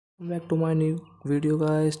Back to my new video,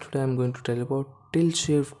 guys. Today I'm going to tell you about tilt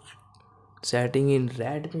shift setting in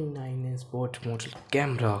Redmi 9 Sport model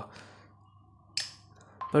camera.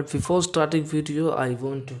 But before starting video, I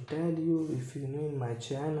want to tell you, if you're new in my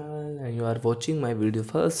channel and you are watching my video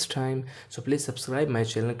first time, so please subscribe my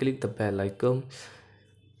channel, click the bell icon,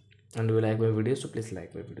 and if you like my video, so please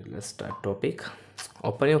like my video. Let's start topic.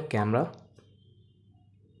 Open your camera.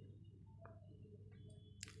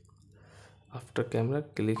 After camera,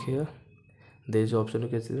 click here. There is option, you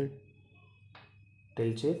can see the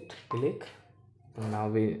tilt shift. Click.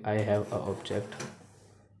 Now I have a object.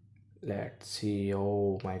 Let's see.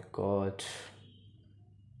 Oh my god,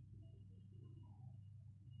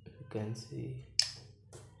 you can see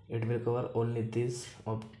it will cover only this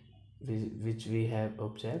which we have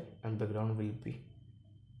object, and background will be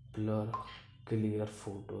blur clear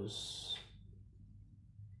photos.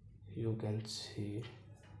 You can see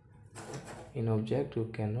in object you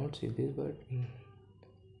cannot see this, but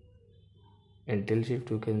in tilt shift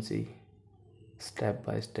you can see step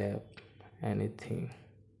by step anything.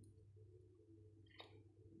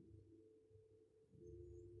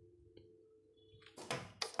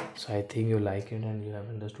 So I think you like it and you have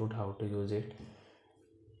understood how to use it.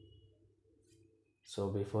 So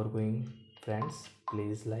before going, friends,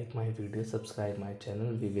 please like my video, subscribe my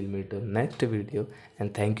channel. We will meet in next video,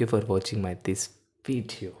 and thank you for watching my this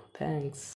video. Thanks.